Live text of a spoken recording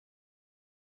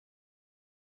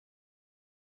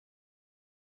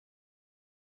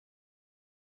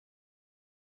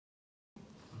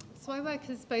So I work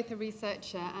as both a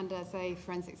researcher and as a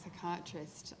forensic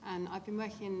psychiatrist, and I've been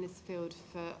working in this field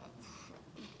for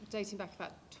dating back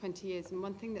about 20 years, and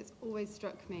one thing that's always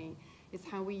struck me is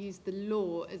how we use the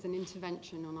law as an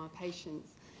intervention on our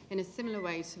patients in a similar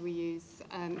way to we use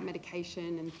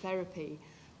medication and therapy.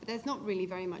 But there's not really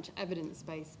very much evidence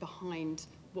base behind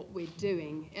what we're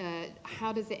doing.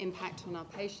 How does it impact on our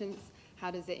patients?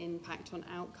 How does it impact on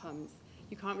outcomes?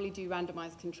 You can't really do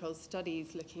randomized controlled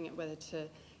studies looking at whether to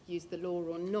use the law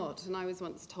or not. And I was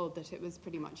once told that it was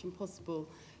pretty much impossible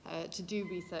to do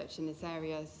research in this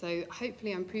area. So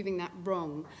hopefully I'm proving that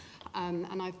wrong.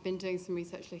 And I've been doing some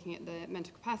research looking at the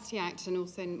Mental Capacity Act and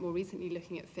also more recently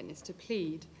looking at fitness to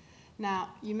plead. Now,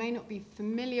 you may not be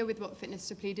familiar with what fitness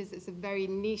to plead is. It's a very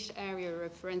niche area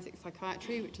of forensic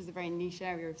psychiatry, which is a very niche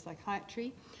area of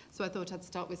psychiatry. So I thought I'd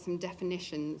start with some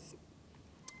definitions.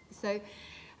 So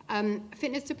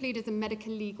fitness to plead is a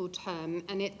medical legal term,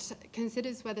 and it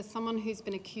considers whether someone who's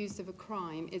been accused of a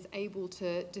crime is able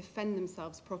to defend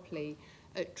themselves properly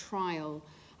at trial.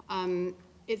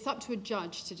 It's up to a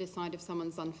judge to decide if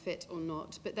someone's unfit or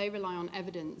not, but they rely on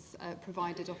evidence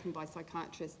provided often by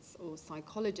psychiatrists or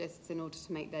psychologists in order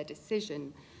to make their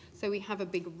decision. So we have a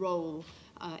big role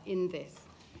in this.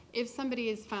 If somebody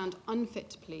is found unfit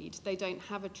to plead, they don't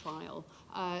have a trial.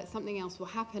 Something else will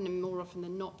happen, and more often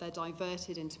than not, they're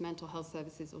diverted into mental health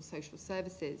services or social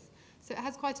services. So it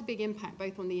has quite a big impact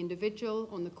both on the individual,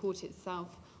 on the court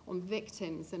itself, on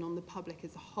victims, and on the public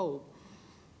as a whole.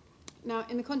 Now,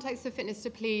 in the context of fitness to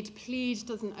plead, plead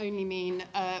doesn't only mean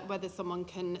whether someone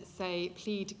can say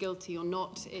plead guilty or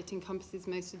not. It encompasses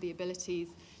most of the abilities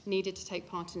needed to take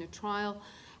part in a trial,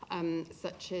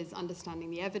 such as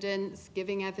understanding the evidence,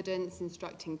 giving evidence,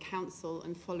 instructing counsel,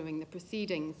 and following the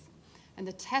proceedings. And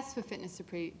the test for fitness to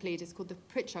plead is called the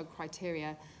Pritchard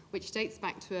criteria, which dates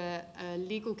back to a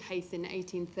legal case in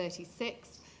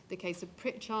 1836, the case of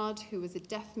Pritchard, who was a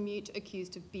deaf mute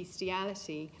accused of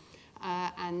bestiality.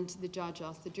 And the judge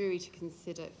asked the jury to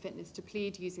consider fitness to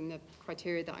plead using the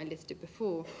criteria that I listed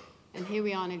before. And here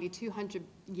we are nearly 200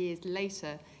 years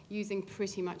later using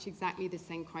pretty much exactly the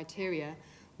same criteria,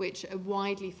 which are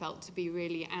widely felt to be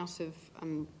really out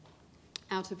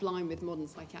of line with modern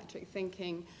psychiatric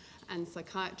thinking. And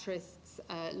psychiatrists,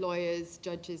 lawyers,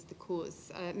 judges, the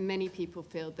courts, many people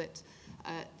feel that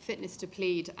fitness to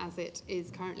plead, as it is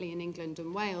currently in England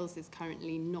and Wales, is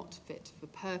currently not fit for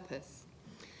purpose.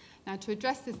 Now, to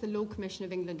address this, the Law Commission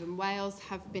of England and Wales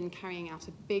have been carrying out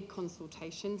a big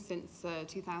consultation since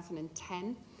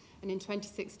 2010. And in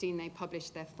 2016, they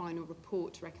published their final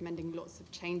report recommending lots of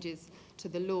changes to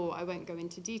the law. I won't go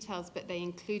into details, but they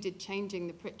included changing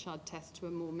the Pritchard test to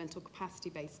a more mental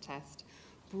capacity-based test,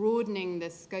 broadening the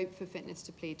scope for fitness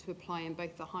to plead to apply in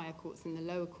both the higher courts and the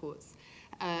lower courts,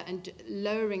 and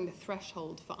lowering the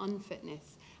threshold for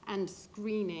unfitness, and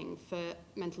screening for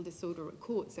mental disorder at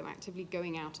court, so actively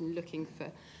going out and looking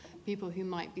for people who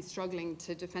might be struggling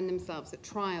to defend themselves at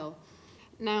trial.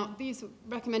 Now, these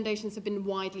recommendations have been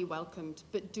widely welcomed,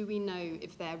 but do we know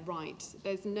if they're right?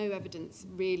 There's no evidence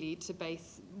really to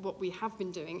base what we have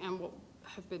been doing and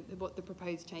what the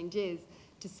proposed change is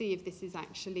to see if this is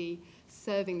actually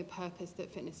serving the purpose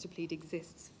that fitness to plead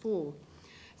exists for.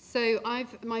 So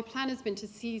my plan has been to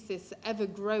seize this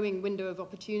ever-growing window of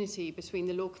opportunity between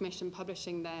the Law Commission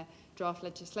publishing their draft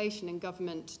legislation and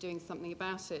government doing something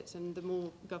about it. And the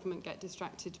more government get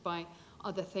distracted by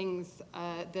other things,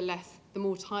 the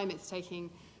more time it's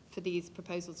taking for these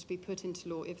proposals to be put into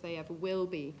law, if they ever will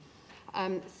be.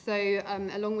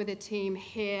 Along with a team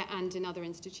here and in other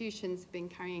institutions, have been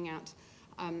carrying out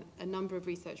a number of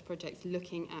research projects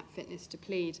looking at fitness to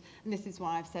plead. And this is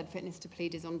why I've said fitness to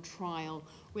plead is on trial.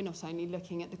 We're not only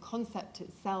looking at the concept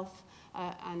itself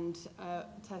and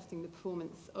testing the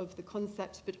performance of the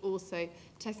concept, but also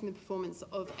testing the performance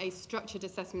of a structured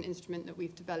assessment instrument that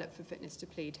we've developed for fitness to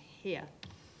plead here.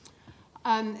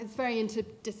 It's very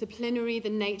interdisciplinary, the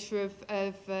nature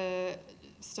of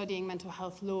studying mental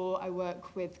health law. I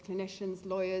work with clinicians,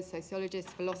 lawyers,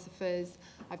 sociologists, philosophers.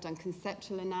 I've done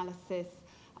conceptual analysis,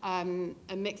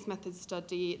 a mixed method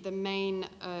study. The main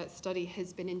study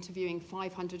has been interviewing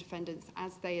 500 defendants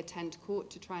as they attend court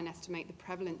to try and estimate the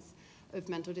prevalence of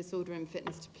mental disorder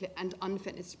and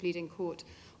unfitness to plead in court,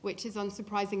 which is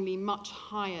unsurprisingly much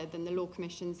higher than the Law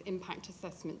Commission's impact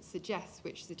assessment suggests,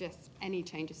 which suggests any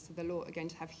changes to the law are going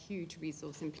to have huge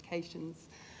resource implications.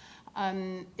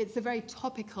 It's a very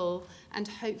topical and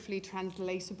hopefully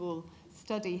translatable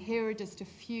study. Here are just a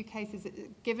few cases.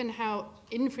 Given how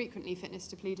infrequently fitness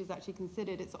to plead is actually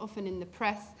considered, it's often in the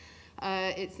press.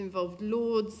 It's involved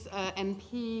lords,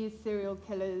 MPs, serial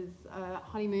killers,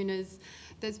 honeymooners.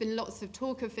 There's been lots of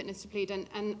talk of fitness to plead,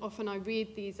 and often I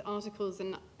read these articles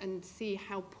and see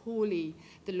how poorly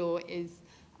the law is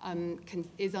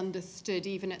understood,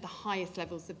 even at the highest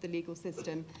levels of the legal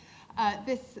system.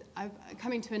 I'm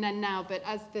coming to an end now, but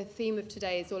as the theme of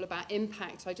today is all about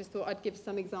impact, I just thought I'd give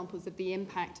some examples of the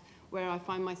impact where I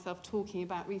find myself talking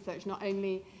about research, not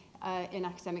only in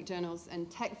academic journals and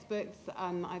textbooks.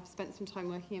 I've spent some time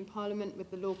working in Parliament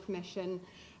with the Law Commission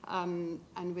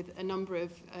and with a number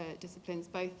of disciplines,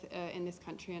 both in this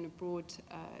country and abroad.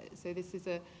 So this is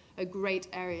a great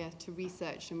area to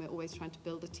research, and we're always trying to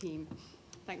build a team.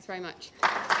 Thanks very much.